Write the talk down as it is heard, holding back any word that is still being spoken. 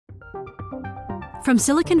From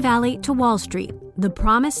Silicon Valley to Wall Street, the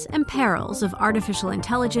promise and perils of artificial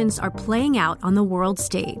intelligence are playing out on the world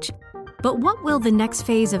stage. But what will the next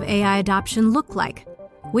phase of AI adoption look like?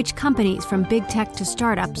 Which companies, from big tech to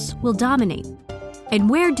startups, will dominate? And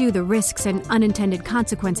where do the risks and unintended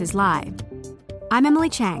consequences lie? I'm Emily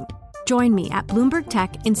Chang. Join me at Bloomberg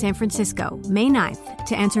Tech in San Francisco, May 9th,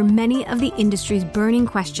 to answer many of the industry's burning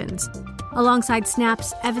questions, alongside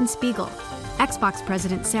Snap's Evan Spiegel, Xbox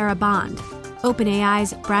President Sarah Bond,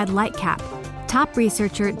 OpenAI's Brad Lightcap, top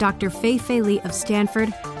researcher Dr. Fei Li of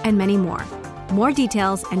Stanford, and many more. More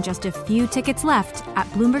details and just a few tickets left at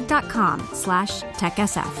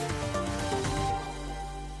Bloomberg.com/TechSF.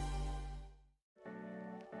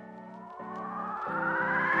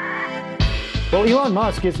 Well, Elon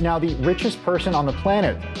Musk is now the richest person on the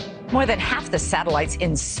planet. More than half the satellites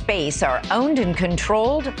in space are owned and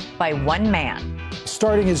controlled by one man.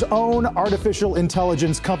 Starting his own artificial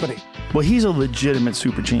intelligence company. Well, he's a legitimate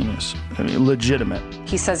super genius. I mean, legitimate.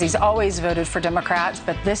 He says he's always voted for Democrats,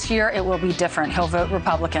 but this year it will be different. He'll vote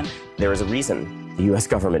Republican. There is a reason the U.S.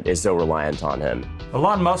 government is so reliant on him.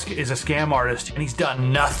 Elon Musk is a scam artist, and he's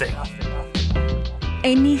done nothing.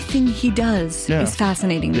 Anything he does is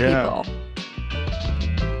fascinating to people.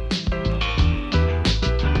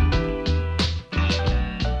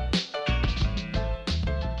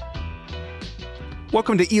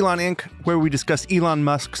 Welcome to Elon Inc., where we discuss Elon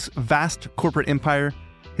Musk's vast corporate empire,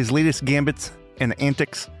 his latest gambits and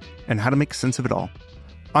antics, and how to make sense of it all.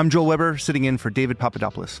 I'm Joel Weber, sitting in for David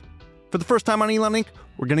Papadopoulos. For the first time on Elon Inc.,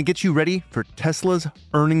 we're going to get you ready for Tesla's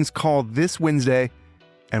earnings call this Wednesday,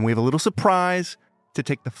 and we have a little surprise to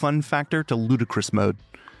take the fun factor to ludicrous mode.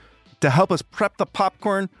 To help us prep the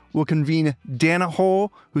popcorn, we'll convene Dana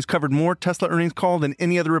Hole, who's covered more Tesla earnings call than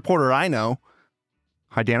any other reporter I know.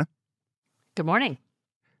 Hi, Dana. Good morning.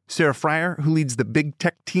 Sarah Fryer, who leads the big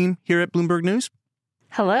tech team here at Bloomberg News.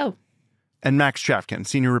 Hello. And Max Chafkin,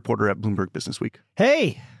 senior reporter at Bloomberg Businessweek.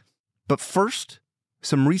 Hey. But first,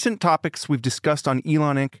 some recent topics we've discussed on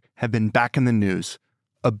Elon Inc. have been back in the news.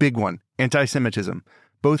 A big one, anti-Semitism.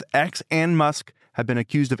 Both X and Musk have been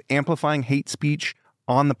accused of amplifying hate speech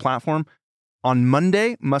on the platform. On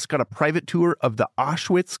Monday, Musk got a private tour of the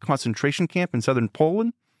Auschwitz concentration camp in southern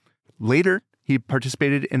Poland. Later, he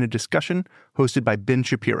participated in a discussion hosted by Ben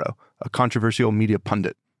Shapiro, a controversial media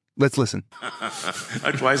pundit. Let's listen. I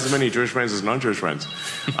have twice as many Jewish friends as non-Jewish friends.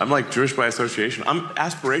 I'm like Jewish by association. I'm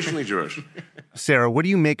aspirationally Jewish. Sarah, what do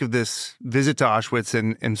you make of this visit to Auschwitz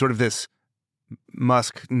and sort of this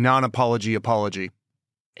Musk non-apology apology?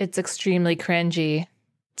 It's extremely cringy.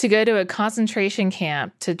 To go to a concentration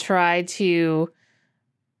camp to try to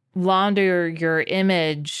launder your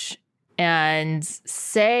image and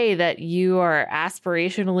say that you are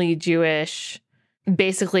aspirationally Jewish,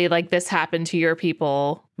 basically like this happened to your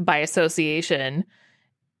people by association.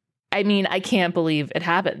 I mean, I can't believe it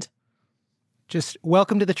happened. Just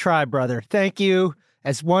welcome to the tribe, brother. Thank you.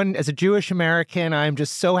 As a Jewish American, I'm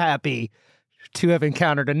just so happy to have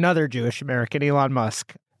encountered another Jewish American, Elon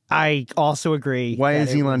Musk. I also agree. Why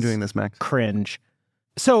is Elon doing this, Max? Cringe.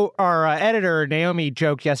 So our editor, Naomi,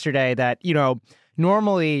 joked yesterday that,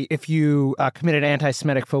 normally, if you commit an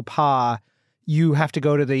anti-Semitic faux pas, you have to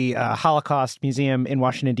go to the Holocaust Museum in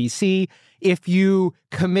Washington, D.C. If you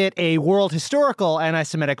commit a world historical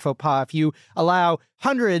anti-Semitic faux pas, if you allow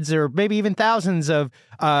hundreds or maybe even thousands of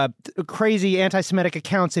crazy anti-Semitic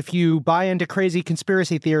accounts, if you buy into crazy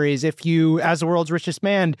conspiracy theories, if you, as the world's richest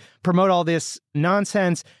man, promote all this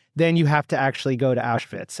nonsense, then you have to actually go to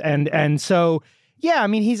Auschwitz. And so, yeah, I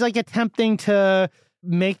mean, he's like attempting to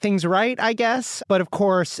make things right, I guess. But of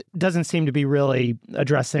course, doesn't seem to be really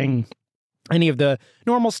addressing any of the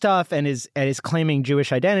normal stuff and is claiming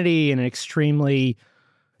Jewish identity in an extremely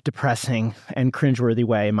depressing and cringeworthy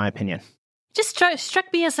way, in my opinion. Just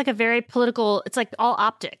struck me as like a very political, it's like all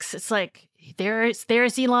optics. It's like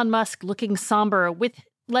there's Elon Musk looking somber with,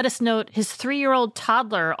 let us note, his 3-year-old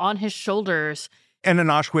toddler on his shoulders. And an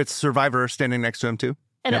Auschwitz survivor standing next to him, too.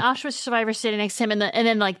 And an Auschwitz survivor standing next to him, and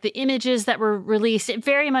then like the images that were released, it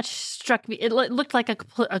very much struck me. It looked like a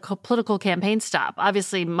political campaign stop.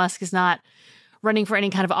 Obviously, Musk is not running for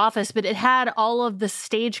any kind of office, but it had all of the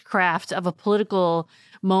stagecraft of a political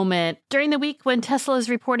moment during the week when Tesla is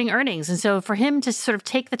reporting earnings. And so for him to sort of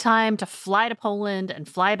take the time to fly to Poland and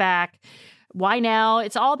fly back, why now?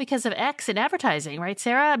 It's all because of X and advertising, right,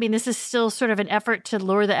 Sarah? I mean, this is still sort of an effort to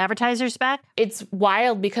lure the advertisers back. It's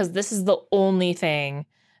wild because this is the only thing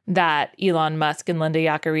that Elon Musk and Linda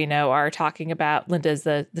Yaccarino are talking about. Linda's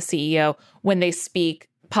the CEO. When they speak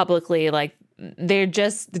publicly, like they're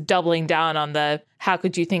just doubling down on the how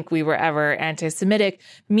could you think we were ever anti-Semitic.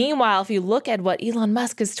 Meanwhile, if you look at what Elon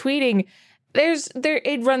Musk is tweeting,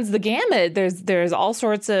 it runs the gamut. There's all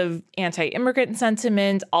sorts of anti-immigrant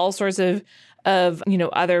sentiment, all sorts of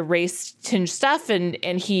other race-tinged stuff,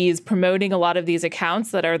 and he's promoting a lot of these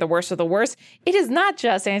accounts that are the worst of the worst. It is not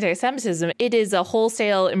just anti-Semitism. It is a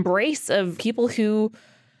wholesale embrace of people who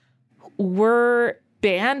were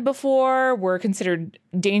banned before, were considered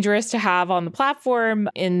dangerous to have on the platform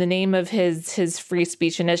in the name of his free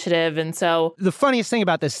speech initiative. And so the funniest thing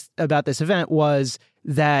about this event was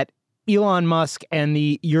that Elon Musk and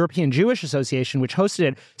the European Jewish Association, which hosted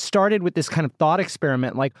it, started with this kind of thought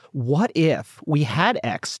experiment, like, what if we had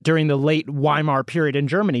X during the late Weimar period in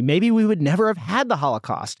Germany? Maybe we would never have had the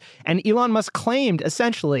Holocaust. And Elon Musk claimed,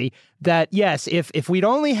 essentially, that, yes, if we'd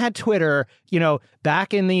only had Twitter,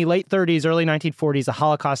 back in the late 30s, early 1940s, the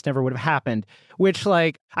Holocaust never would have happened, which,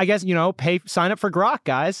 like, I guess, sign up for Grok,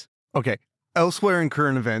 guys. Okay. Elsewhere in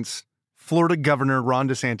current events, Florida Governor Ron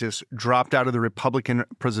DeSantis dropped out of the Republican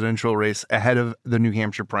presidential race ahead of the New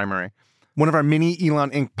Hampshire primary. One of our mini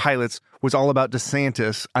Elon Inc. pilots was all about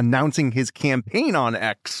DeSantis announcing his campaign on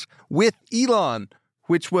X with Elon,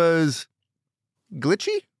 which was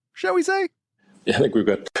glitchy, shall we say? Yeah, I think we've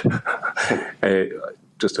got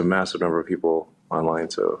just a massive number of people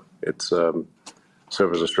online, so it's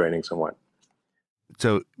servers are straining somewhat.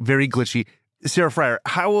 So very glitchy. Sarah Fryer,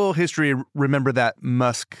 how will history remember that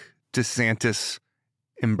Musk DeSantis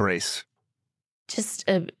embrace? Just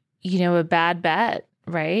a bad bet,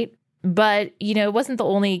 right? But, it wasn't the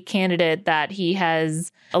only candidate that he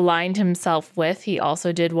has aligned himself with. He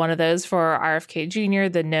also did one of those for RFK Jr.,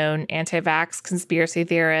 the known anti-vax conspiracy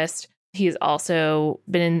theorist. He's also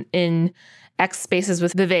been in X spaces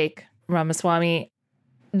with Vivek Ramaswamy.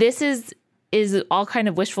 This is all kind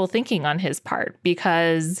of wishful thinking on his part,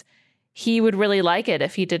 because he would really like it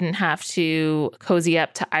if he didn't have to cozy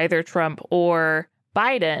up to either Trump or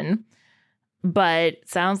Biden. But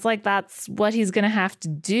sounds like that's what he's going to have to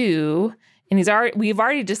do. And we've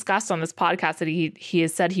already discussed on this podcast that he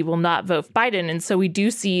has said he will not vote for Biden. And so we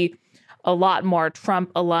do see a lot more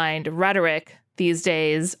Trump-aligned rhetoric these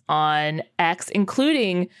days on X,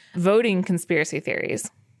 including voting conspiracy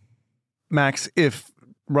theories. Max, if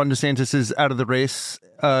Ron DeSantis is out of the race,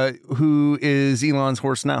 who is Elon's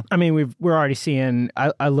horse now? I mean, we're already seeing.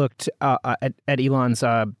 I looked at Elon's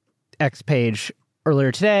X page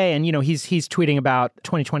earlier today, and he's tweeting about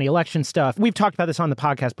 2020 election stuff. We've talked about this on the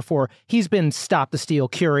podcast before. He's been stop the steal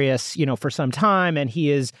curious, for some time, and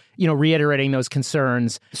he is, reiterating those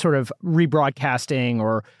concerns, sort of rebroadcasting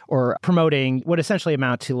or promoting what essentially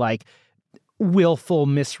amount to like willful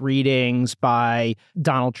misreadings by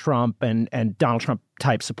Donald Trump and Donald Trump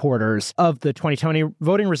type supporters of the 2020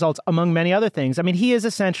 voting results, among many other things. I mean, he is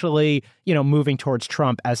essentially, moving towards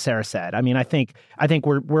Trump, as Sarah said. I mean, I think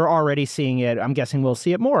we're already seeing it. I'm guessing we'll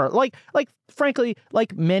see it more. Like frankly,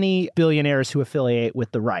 like many billionaires who affiliate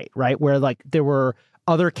with the right, where like there were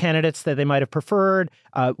other candidates that they might have preferred.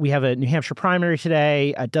 We have a New Hampshire primary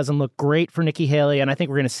today. It doesn't look great for Nikki Haley. And I think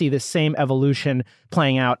we're going to see this same evolution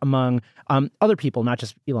playing out among other people, not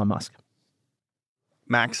just Elon Musk.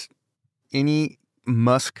 Max, any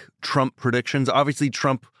Musk-Trump predictions? Obviously,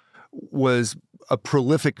 Trump was a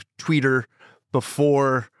prolific tweeter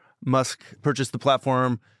before Musk purchased the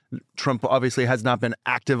platform. Trump obviously has not been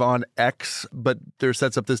active on X, but there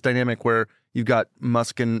sets up this dynamic where you've got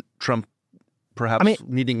Musk and Trump perhaps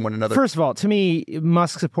needing one another. First of all, to me,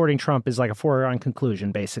 Musk supporting Trump is like a foregone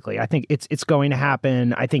conclusion, basically. I think it's going to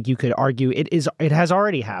happen. I think you could argue it has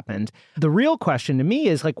already happened. The real question to me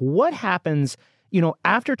is like, what happens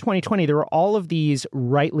after 2020, there were all of these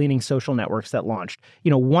right-leaning social networks that launched,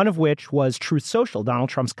 one of which was Truth Social, Donald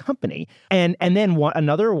Trump's company. And then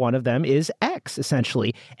another one of them is X,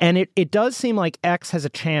 essentially. And it does seem like X has a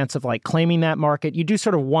chance of like claiming that market. You do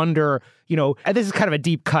sort of wonder, and this is kind of a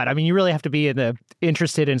deep cut. I mean, you really have to be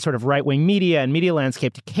interested in sort of right-wing media and media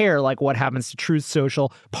landscape to care like what happens to Truth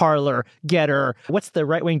Social, Parler, Getter, what's the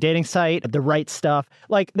right-wing dating site, The Right Stuff.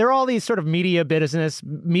 Like there are all these sort of media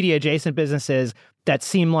adjacent businesses that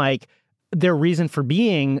seem like their reason for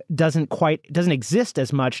being doesn't exist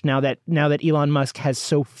as much now that Elon Musk has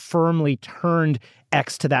so firmly turned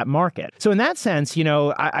X to that market. So in that sense,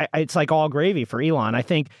 it's like all gravy for Elon. I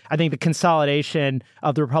think the consolidation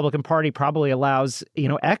of the Republican Party probably allows,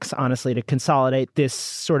 X honestly to consolidate this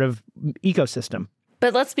sort of ecosystem.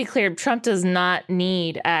 But let's be clear, Trump does not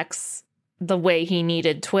need X the way he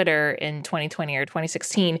needed Twitter in 2020 or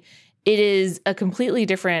 2016. It is a completely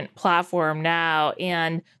different platform now,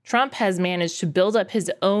 and Trump has managed to build up his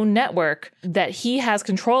own network that he has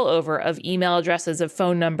control over of email addresses, of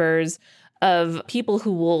phone numbers, of people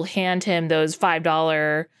who will hand him those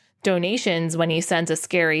 $5 donations when he sends a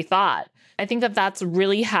scary thought. I think that that's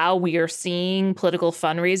really how we are seeing political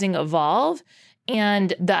fundraising evolve.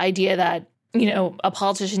 And the idea that, a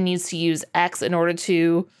politician needs to use X in order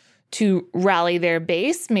to rally their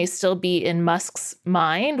base may still be in Musk's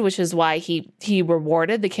mind, which is why he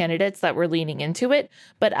rewarded the candidates that were leaning into it.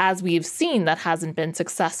 But as we've seen, that hasn't been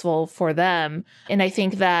successful for them. And I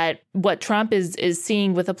think that what Trump is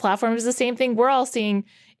seeing with the platform is the same thing we're all seeing.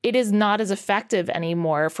 It is not as effective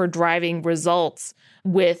anymore for driving results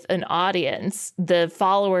with an audience. The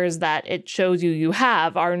followers that it shows you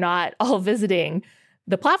have are not all visiting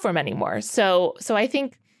the platform anymore. So I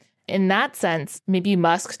think in that sense, maybe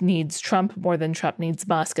Musk needs Trump more than Trump needs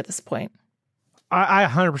Musk at this point. I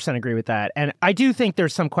 100% agree with that. And I do think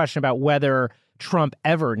there's some question about whether Trump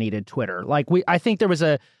ever needed Twitter. I think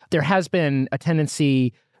there has been a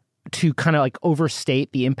tendency to kind of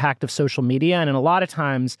overstate the impact of social media. And a lot of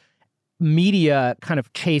times media kind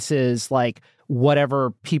of chases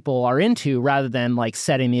whatever people are into rather than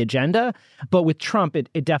setting the agenda. But with Trump,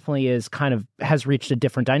 it definitely is has reached a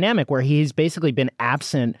different dynamic where he's basically been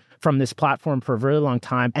absent from this platform for a very long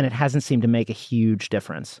time, and it hasn't seemed to make a huge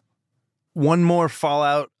difference. One more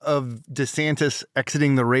fallout of DeSantis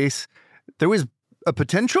exiting the race. There was a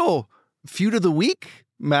potential feud of the week,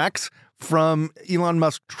 Max, from Elon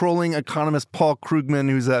Musk trolling economist Paul Krugman,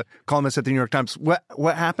 who's a columnist at the New York Times. What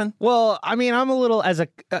happened? Well, I mean, I'm a little, as a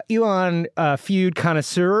Elon feud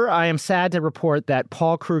connoisseur, I am sad to report that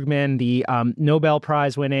Paul Krugman, the Nobel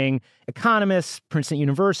Prize winning economist, Princeton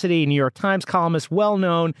University, New York Times columnist,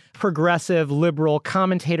 well-known progressive liberal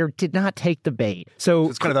commentator, did not take the bait. So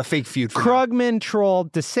it's kind of a fake feud. Krugman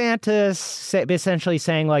trolled DeSantis, essentially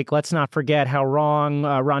saying, let's not forget how wrong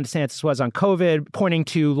Ron DeSantis was on COVID, pointing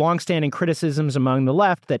to longstanding criticisms among the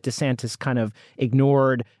left that DeSantis kind of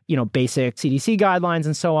ignored, basic CDC guidelines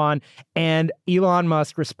and so on. And Elon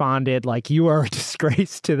Musk responded you are a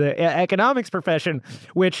disgrace to the economics profession,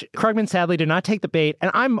 which Krugman sadly did not take the bait.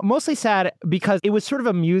 And I'm mostly sad because it was sort of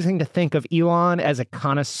amusing to think of Elon as a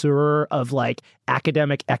connoisseur of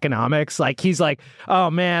academic economics. He's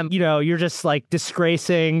oh man, you're just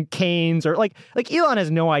disgracing Keynes, or Elon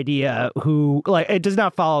has no idea who, it does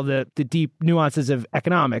not follow the deep nuances of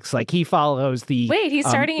economics. He follows the... Wait, he's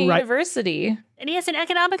starting a university. And he has an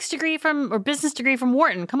economics degree or business degree from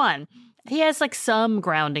Wharton. Come on. He has some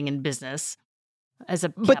grounding in business as a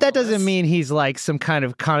capitalist. But that doesn't mean he's some kind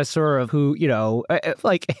of connoisseur of who,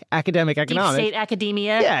 academic economics. Deep state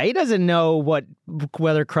academia. Yeah, he doesn't know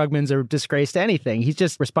whether Krugman's a disgrace to anything. He's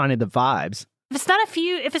just responding to the vibes. If it's not a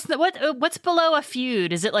feud, if it's what's below a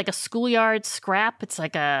feud? Is it a schoolyard scrap?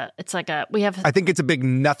 We have. I think it's a big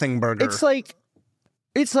nothing burger.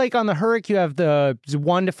 It's on the hurricane, you have the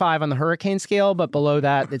 1 to 5 on the hurricane scale, but below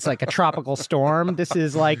that, it's a tropical storm. This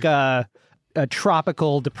is a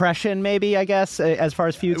tropical depression, maybe, I guess, as far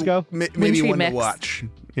as feuds go. Maybe Wintry one mix. to watch.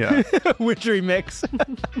 Yeah. Wintry mix.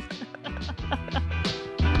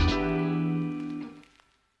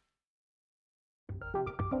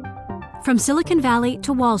 From Silicon Valley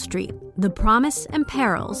to Wall Street, the promise and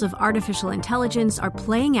perils of artificial intelligence are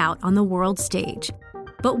playing out on the world stage.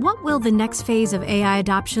 But what will the next phase of AI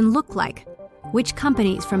adoption look like? Which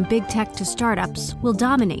companies, from big tech to startups, will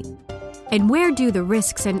dominate? And where do the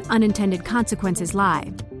risks and unintended consequences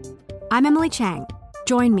lie? I'm Emily Chang.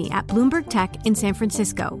 Join me at Bloomberg Tech in San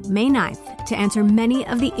Francisco, May 9th, to answer many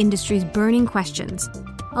of the industry's burning questions,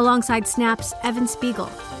 alongside Snap's Evan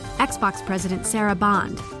Spiegel, Xbox President Sarah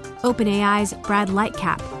Bond, OpenAI's Brad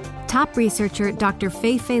Lightcap, top researcher Dr.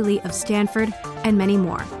 Fei-Fei Li of Stanford, and many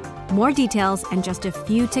more. More details and just a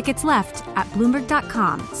few tickets left at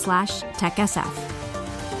Bloomberg.com/TechSF.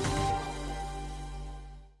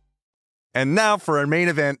 And now for our main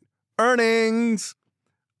event, earnings.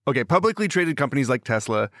 Okay, publicly traded companies like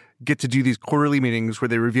Tesla get to do these quarterly meetings where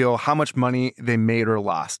they reveal how much money they made or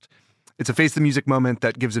lost. It's a face the music moment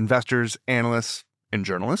that gives investors, analysts, and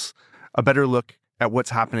journalists a better look at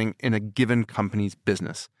what's happening in a given company's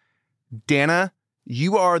business. Dana,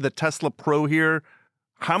 you are the Tesla pro here.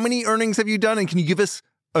 How many earnings have you done? And can you give us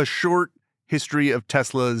a short history of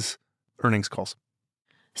Tesla's earnings calls?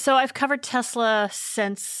 So I've covered Tesla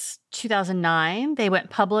since 2009. They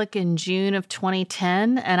went public in June of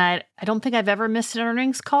 2010. And I don't think I've ever missed an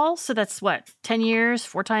earnings call. So that's 10 years,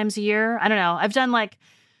 4 times a year? I don't know. I've done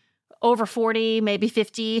over 40, maybe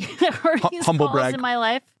 50 earnings Humble calls brag. In my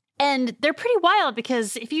life. And they're pretty wild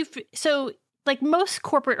because most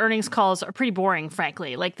corporate earnings calls are pretty boring,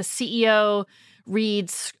 frankly. The CEO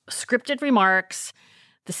reads scripted remarks.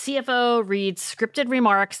 the CFO reads scripted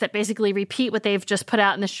remarks that basically repeat what they've just put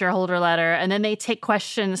out in the shareholder letter. And then they take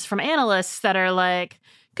questions from analysts that are like,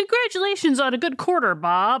 congratulations on a good quarter,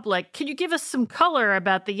 Bob. Like, can you give us some color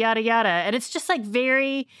about the yada yada? And it's just like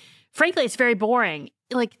frankly, it's very boring.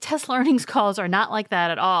 Like Tesla earnings calls are not like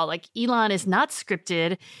that at all. Like Elon is not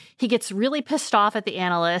scripted. He gets really pissed off at the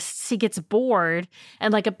analysts. He gets bored.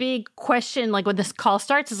 And like a big question, like when this call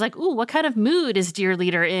starts, is like, ooh, what kind of mood is dear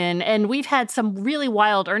leader in? And we've had some really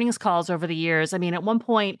wild earnings calls over the years. I mean, at one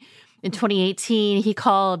point in 2018, he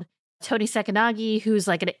called Tony Sacconaghi, who's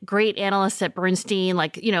like a great analyst at Bernstein,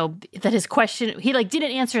 like, you know, that his question, he like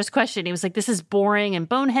didn't answer his question. He was like, this is boring and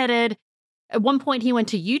boneheaded. At one point, he went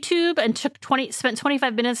to YouTube and spent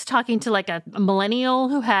 25 minutes talking to like a millennial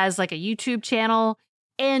who has like a YouTube channel.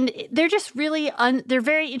 And they're just really, they're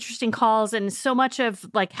very interesting calls. And so much of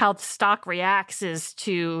like how the stock reacts is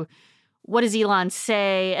to what does Elon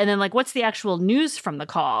say? And then like, what's the actual news from the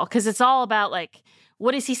call? Because it's all about like,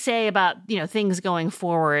 what does he say about, you know, things going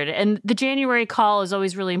forward? And the January call is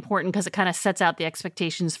always really important because it kind of sets out the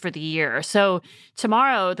expectations for the year. So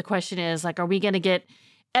tomorrow, the question is like, are we going to get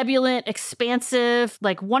ebullient, expansive,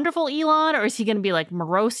 like wonderful Elon, or is he going to be like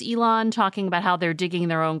morose Elon talking about how they're digging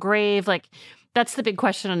their own grave? Like, that's the big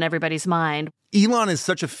question on everybody's mind. Elon is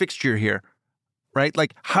such a fixture here, right?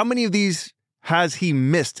 Like, how many of these has he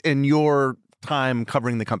missed in your time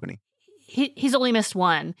covering the company? He's only missed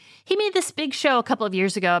one. He made this big show a couple of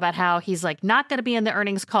years ago about how he's like not going to be in the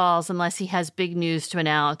earnings calls unless he has big news to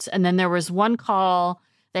announce. And then there was one call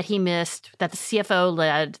that he missed that the CFO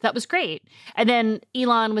led. That was great. And then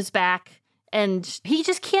Elon was back and he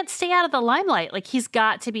just can't stay out of the limelight. Like he's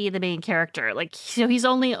got to be the main character. Like, so he's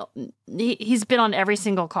been on every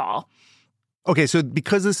single call. Okay. So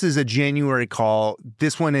because this is a January call,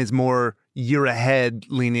 this one is more year ahead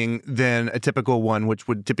leaning than a typical one, which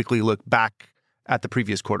would typically look back at the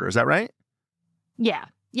previous quarter. Is that right? Yeah.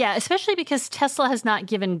 Yeah, especially because Tesla has not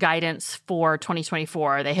given guidance for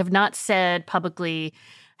 2024. They have not said publicly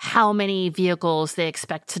how many vehicles they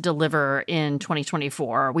expect to deliver in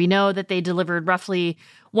 2024. We know that they delivered roughly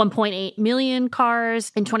 1.8 million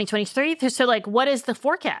cars in 2023. So like, what is the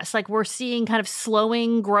forecast? Like we're seeing kind of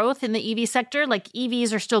slowing growth in the EV sector. Like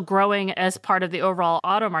EVs are still growing as part of the overall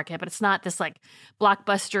auto market, but it's not this like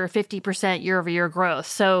blockbuster 50% year over year growth.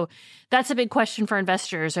 So that's a big question for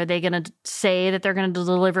investors. Are they going to say that they're going to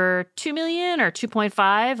deliver 2 million or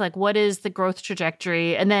 2.5? Like what is the growth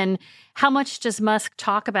trajectory? And then how much does Musk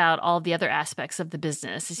talk about all the other aspects of the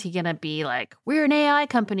business? Is he going to be like, we're an AI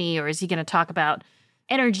company, or is he going to talk about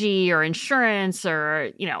energy or insurance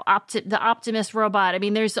or, you know, the Optimus robot? I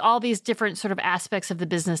mean, there's all these different sort of aspects of the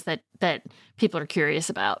business that people are curious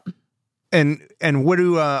about. And what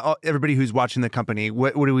do everybody who's watching the company,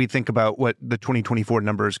 what do we think about what the 2024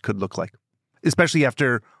 numbers could look like, especially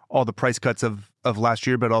after all the price cuts of last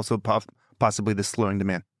year, but also possibly the slowing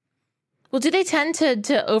demand? Well, do they tend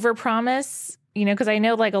to overpromise? You know, because I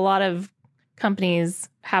know like a lot of companies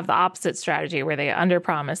have the opposite strategy where they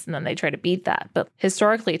underpromise and then they try to beat that. But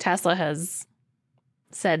historically, Tesla has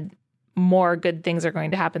said more good things are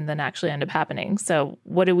going to happen than actually end up happening. So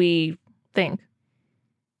what do we think?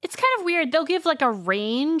 It's kind of weird. They'll give like a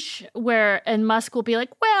range and Musk will be like,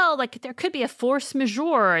 well, like there could be a force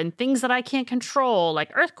majeure and things that I can't control,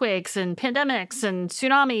 like earthquakes and pandemics and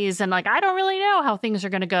tsunamis. And like, I don't really know how things are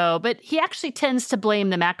going to go. But he actually tends to blame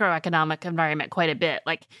the macroeconomic environment quite a bit.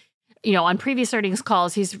 Like, you know, on previous earnings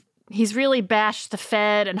calls, he's really bashed the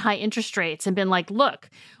Fed and high interest rates and been like, look,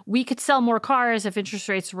 we could sell more cars if interest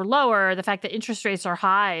rates were lower. The fact that interest rates are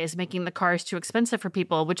high is making the cars too expensive for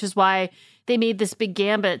people, which is why they made this big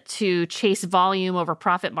gambit to chase volume over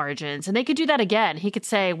profit margins. And they could do that again. He could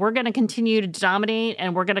say, we're going to continue to dominate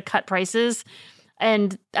and we're going to cut prices.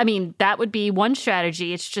 And I mean, that would be one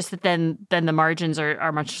strategy. It's just that then the margins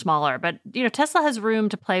are much smaller. But, you know, Tesla has room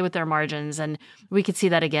to play with their margins, and we could see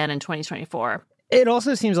that again in 2024. It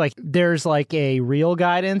also seems like there's like a real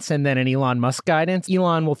guidance and then an Elon Musk guidance.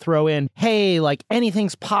 Elon will throw in, hey, like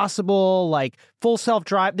anything's possible, like full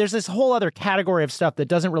self-drive. There's this whole other category of stuff that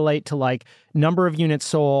doesn't relate to like number of units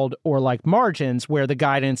sold or like margins, where the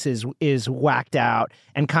guidance is whacked out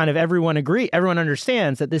and kind of everyone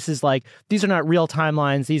understands that this is like, these are not real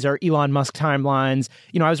timelines. These are Elon Musk timelines.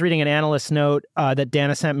 You know, I was reading an analyst note that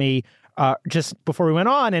Dana sent me just before we went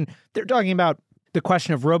on, and they're talking about the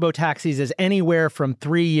question of robo-taxis is anywhere from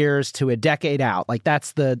 3 years to a decade out. Like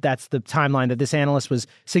that's the timeline that this analyst was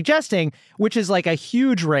suggesting, which is like a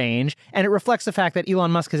huge range. And it reflects the fact that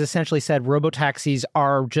Elon Musk has essentially said robo-taxis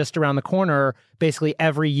are just around the corner basically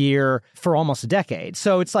every year for almost a decade.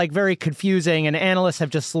 So it's like very confusing, and analysts have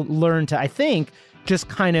just learned to, I think, just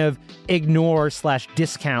kind of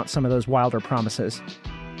ignore/discount some of those wilder promises.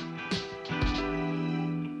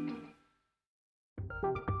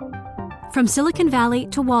 From Silicon Valley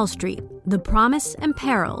to Wall Street, the promise and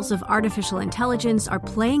perils of artificial intelligence are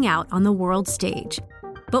playing out on the world stage.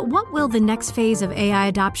 But what will the next phase of AI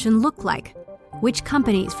adoption look like? Which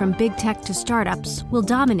companies from big tech to startups will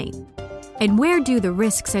dominate? And where do the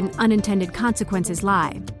risks and unintended consequences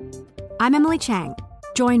lie? I'm Emily Chang.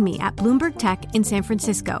 Join me at Bloomberg Tech in San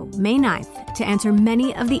Francisco, May 9th, to answer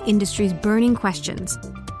many of the industry's burning questions,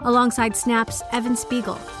 alongside Snap's Evan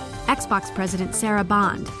Spiegel, Xbox President Sarah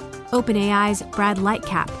Bond, OpenAI's Brad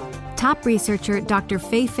Lightcap, top researcher Dr.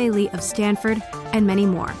 Fei-Fei Li of Stanford, and many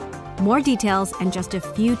more. More details and just a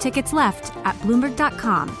few tickets left at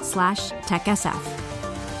Bloomberg.com/TechSF.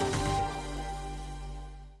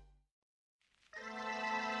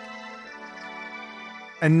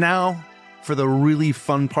 And now for the really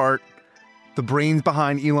fun part. The brains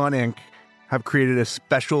behind Elon Inc. have created a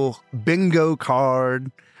special bingo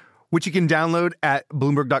card, which you can download at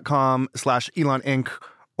Bloomberg.com/Elon Inc.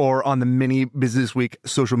 or on the many Business Week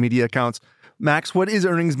social media accounts. Max, what is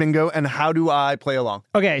Earnings Bingo and how do I play along?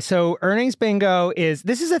 Okay, so Earnings Bingo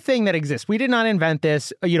this is a thing that exists. We did not invent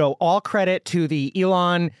this. All credit to the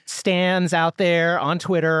Elon stans out there on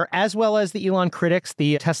Twitter, as well as the Elon critics,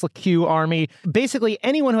 the Tesla Q army. Basically,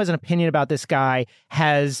 anyone who has an opinion about this guy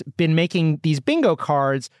has been making these bingo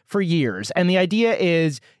cards for years. And the idea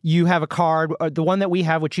is you have a card, the one that we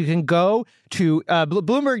have, which you can go to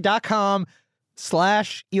Bloomberg.com/Elon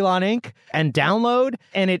Inc. and download,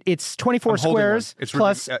 and it's 24 squares. It's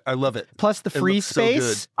plus really, I love it. Plus the free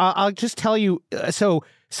space. So I'll just tell you. So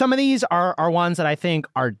some of these are ones that I think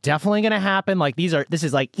are definitely going to happen. Like this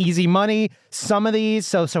is like easy money. Some of these.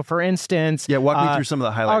 So for instance, walk me through some of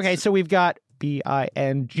the highlights. Okay, so we've got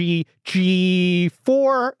BING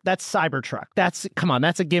G4. That's Cybertruck. That's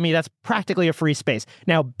a gimme. That's practically a free space.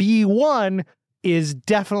 Now B1 is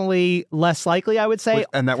definitely less likely, I would say.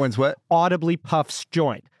 And that one's what? Audibly Puff's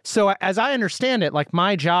joint. So as I understand it, like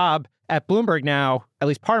my job at Bloomberg now, at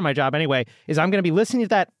least part of my job anyway, is I'm going to be listening to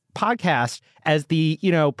that podcast as the,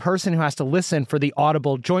 person who has to listen for the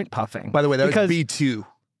audible joint puffing. By the way, that was B2.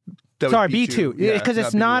 B2. Because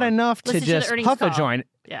it's not enough to just puff a joint.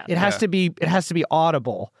 Yeah. It has to be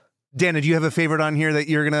audible. Dana, do you have a favorite on here that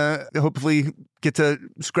you're going to hopefully get to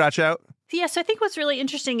scratch out? Yeah, so I think what's really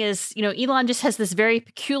interesting is, Elon just has this very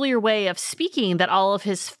peculiar way of speaking that all of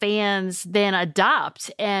his fans then adopt.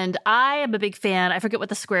 And I am a big fan, I forget what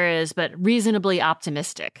the square is, but reasonably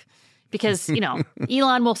optimistic. Because,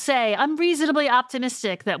 Elon will say, I'm reasonably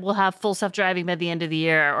optimistic that we'll have full self-driving by the end of the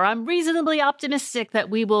year. Or I'm reasonably optimistic that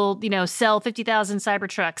we will, sell 50,000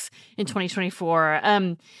 Cybertrucks in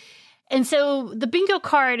 2024. And so the bingo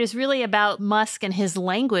card is really about Musk and his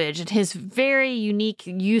language and his very unique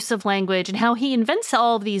use of language and how he invents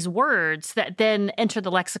all of these words that then enter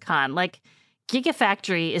the lexicon. Like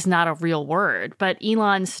gigafactory is not a real word, but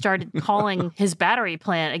Elon started calling his battery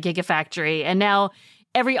plant a gigafactory. And now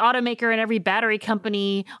every automaker and every battery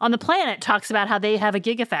company on the planet talks about how they have a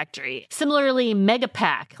gigafactory. Similarly,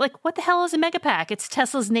 Megapack. Like, what the hell is a Megapack? It's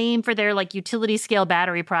Tesla's name for their utility scale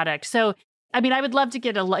battery product. So I would love to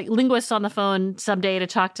get a linguist on the phone someday to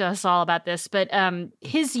talk to us all about this, but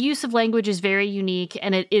his use of language is very unique,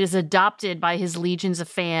 and it is adopted by his legions of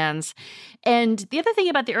fans. And the other thing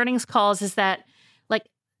about the earnings calls is that,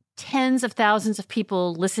 tens of thousands of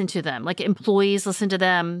people listen to them. Employees listen to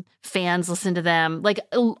them, fans listen to them.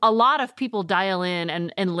 A lot of people dial in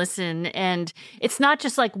and listen, and it's not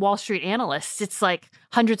just Wall Street analysts. It's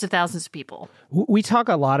hundreds of thousands of people. We talk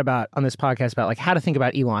a lot on this podcast about how to think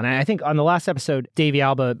about Elon. And I think on the last episode, Davey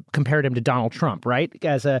Alba compared him to Donald Trump, right?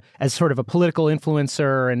 As sort of a political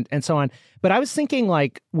influencer and so on. But I was thinking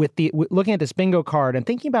looking at this bingo card and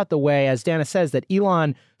thinking about the way, as Dana says, that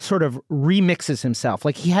Elon sort of remixes himself.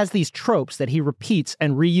 He has these tropes that he repeats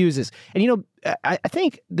and reuses. And, I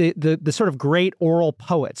think the sort of great oral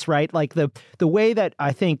poets, right? The way that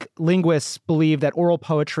I think linguists believe that oral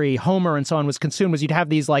poetry, Homer and so on, was consumed was you'd have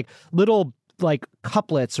these little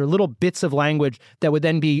couplets or little bits of language that would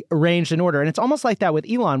then be arranged in order. And it's almost like that with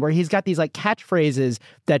Elon, where he's got these catchphrases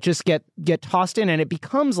that just get tossed in, and it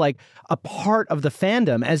becomes a part of the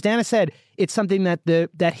fandom. As Dana said, it's something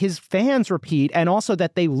that his fans repeat and also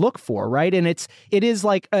that they look for, right? And it is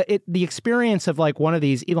the experience of one of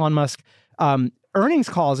these Elon Musk earnings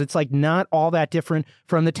calls, it's like not all that different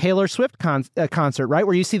from the Taylor Swift concert, right?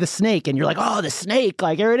 Where you see the snake and you're like, oh, the snake,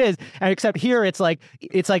 like here it is. And except here it's like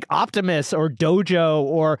Optimus or Dojo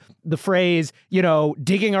or the phrase,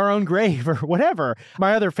 digging our own grave or whatever.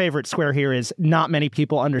 My other favorite swear here is not many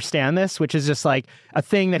people understand this, which is just like a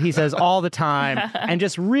thing that he says all the time and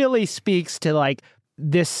just really speaks to like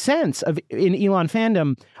this sense of in Elon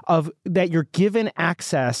fandom of that you're given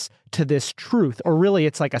access to this truth, or really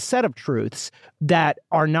it's like a set of truths that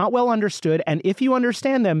are not well understood. And if you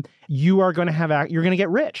understand them, you are going to you're going to get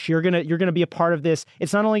rich. You're going to be a part of this.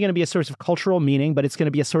 It's not only going to be a source of cultural meaning, but it's going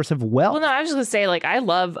to be a source of wealth. Well, no, I was just going to say, like, I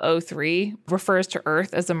love O3 refers to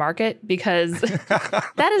Earth as a market because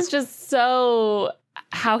that is just so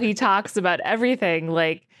how he talks about everything.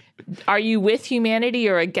 Like, are you with humanity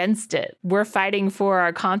or against it? We're fighting for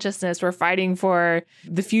our consciousness. We're fighting for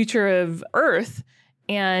the future of Earth.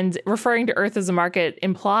 And referring to Earth as a market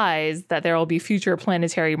implies that there will be future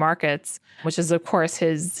planetary markets, which is, of course,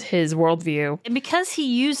 his worldview. And because he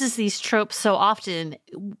uses these tropes so often,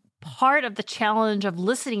 part of the challenge of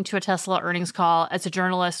listening to a Tesla earnings call as a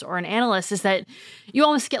journalist or an analyst is that you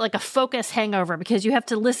almost get like a focus hangover because you have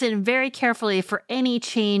to listen very carefully for any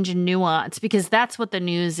change in nuance, because that's what the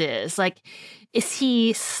news is. Like, is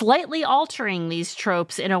he slightly altering these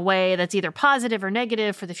tropes in a way that's either positive or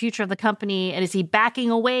negative for the future of the company? And is he backing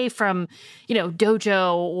away from,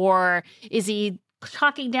 Dojo, or is he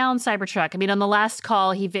talking down Cybertruck? I mean, on the last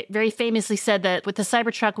call, he very famously said that with the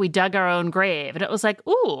Cybertruck, we dug our own grave. And it was like,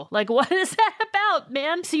 ooh, like, what is that about,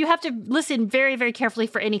 man? So you have to listen very, very carefully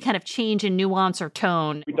for any kind of change in nuance or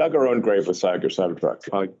tone. We dug our own grave with Cybertruck.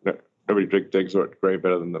 Nobody digs their grave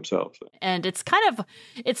better than themselves. And it's kind of,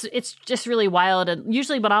 it's just really wild. And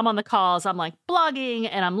usually when I'm on the calls, I'm like blogging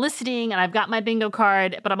and I'm listening and I've got my bingo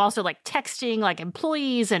card, but I'm also like texting like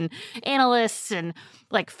employees and analysts and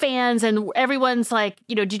like fans, and everyone's like,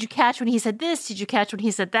 did you catch when he said this? Did you catch when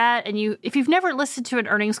he said that? And if you've never listened to an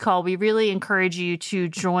earnings call, we really encourage you to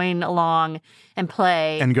join along and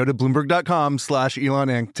play. And go to Bloomberg.com/Elon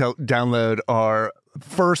Inc. to download our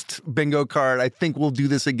first bingo card. I think we'll do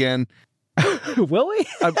this again. Will we?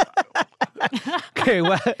 Okay,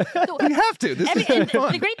 well, we have to. This is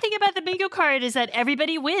fun. The great thing about the bingo card is that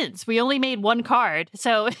everybody wins. We only made one card,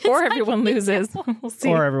 so or everyone loses. We'll see.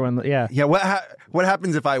 Or everyone, yeah. What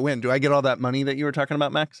happens if I win? Do I get all that money that you were talking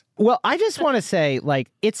about, Max? Well, I just want to say, like,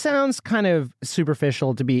 it sounds kind of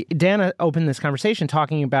superficial to be. Dana opened this conversation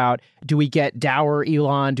talking about, do we get dour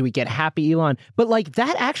Elon? Do we get happy Elon? But like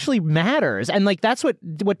that actually matters, and like that's what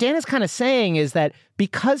Dana's kind of saying is that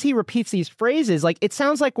because he repeats these phrases, like it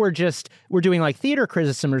sounds like we're doing like theater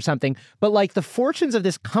criticism or something, but like the fortunes of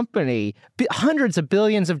this company, hundreds of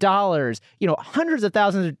billions of dollars, hundreds of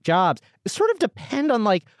thousands of jobs, sort of depend on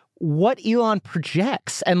like what Elon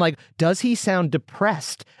projects. And like, does he sound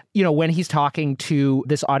depressed, when he's talking to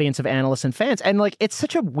this audience of analysts and fans? And like, it's just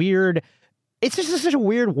such a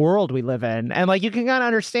weird world we live in. And like, you can kind of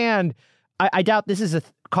understand, I doubt this is a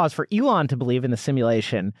cause for Elon to believe in the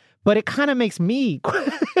simulation, but it kind of makes me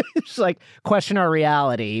just like question our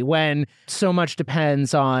reality when so much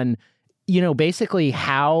depends on, basically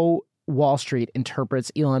how Wall Street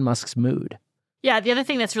interprets Elon Musk's mood. Yeah, the other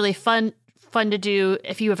thing that's really fun to do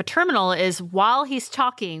if you have a terminal is while he's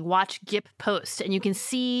talking, watch GIP post, and you can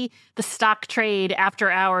see the stock trade after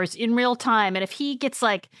hours in real time. And if he gets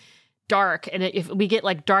like dark, and if we get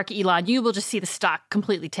like dark Elon, you will just see the stock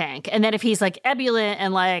completely tank. And then if he's like ebullient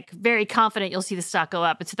and like very confident, you'll see the stock go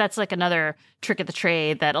up. And so that's like another trick of the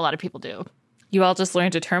trade that a lot of people do. You all just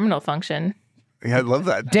learned a terminal function. Yeah, I love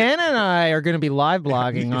that. Dana and I are going to be live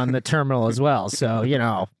blogging on the terminal as well. So,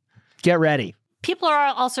 get ready. People are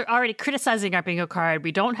also already criticizing our bingo card.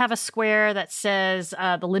 We don't have a square that says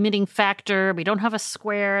the limiting factor. We don't have a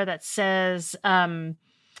square that says,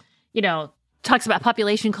 talks about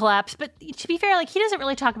population collapse. But to be fair, like he doesn't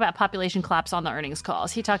really talk about population collapse on the earnings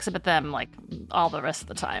calls. He talks about them like all the rest of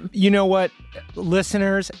the time. You know what,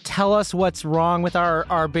 listeners, tell us what's wrong with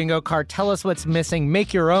our bingo card. Tell us what's missing.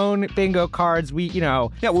 Make your own bingo cards. Yeah,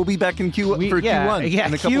 we'll be back in Q1. Yeah,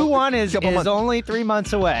 Q1 is only 3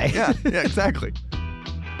 months away. Yeah, exactly.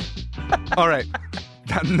 All right,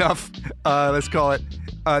 enough. Let's call it.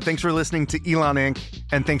 Thanks for listening to Elon Inc.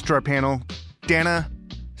 And thanks to our panel, Dana,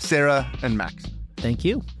 Sarah, and Max. Thank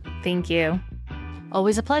you. Thank you.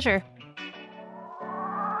 Always a pleasure.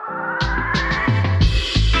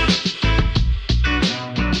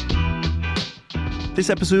 This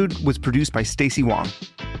episode was produced by Stacey Wong.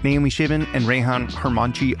 Naomi Shavin and Rehan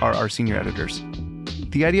Harmanchi are our senior editors.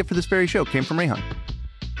 The idea for this very show came from Rehan.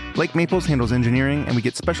 Blake Maples handles engineering, and we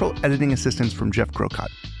get special editing assistance from Jeff Crocott.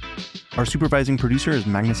 Our supervising producer is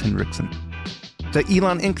Magnus Henriksen. The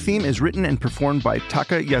Elon Inc. theme is written and performed by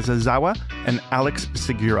Taka Yasuzawa and Alex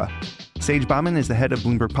Segura. Sage Bauman is the head of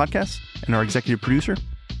Bloomberg Podcasts and our executive producer.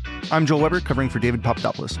 I'm Joel Weber, covering for David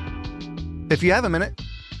Papadopoulos. If you have a minute,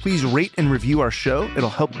 please rate and review our show. It'll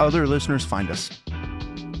help other listeners find us.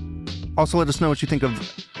 Also, let us know what you think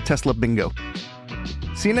of Tesla Bingo.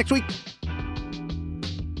 See you next week.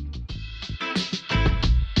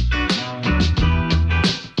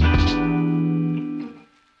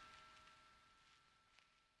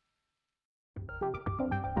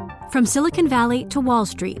 From Silicon Valley to Wall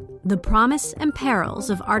Street, the promise and perils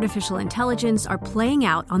of artificial intelligence are playing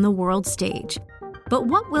out on the world stage. But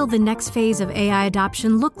what will the next phase of AI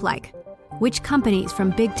adoption look like? Which companies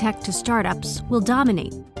from big tech to startups will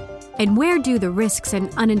dominate? And where do the risks and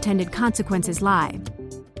unintended consequences lie?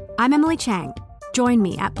 I'm Emily Chang. Join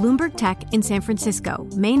me at Bloomberg Tech in San Francisco,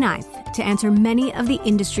 May 9th, to answer many of the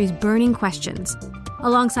industry's burning questions,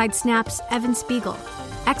 alongside Snap's Evan Spiegel,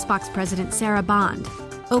 Xbox President Sarah Bond,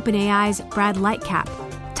 OpenAI's Brad Lightcap,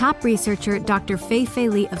 top researcher Dr. Fei-Fei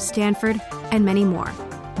Li of Stanford, and many more.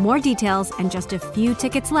 More details and just a few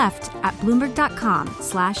tickets left at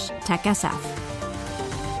Bloomberg.com/TechSF.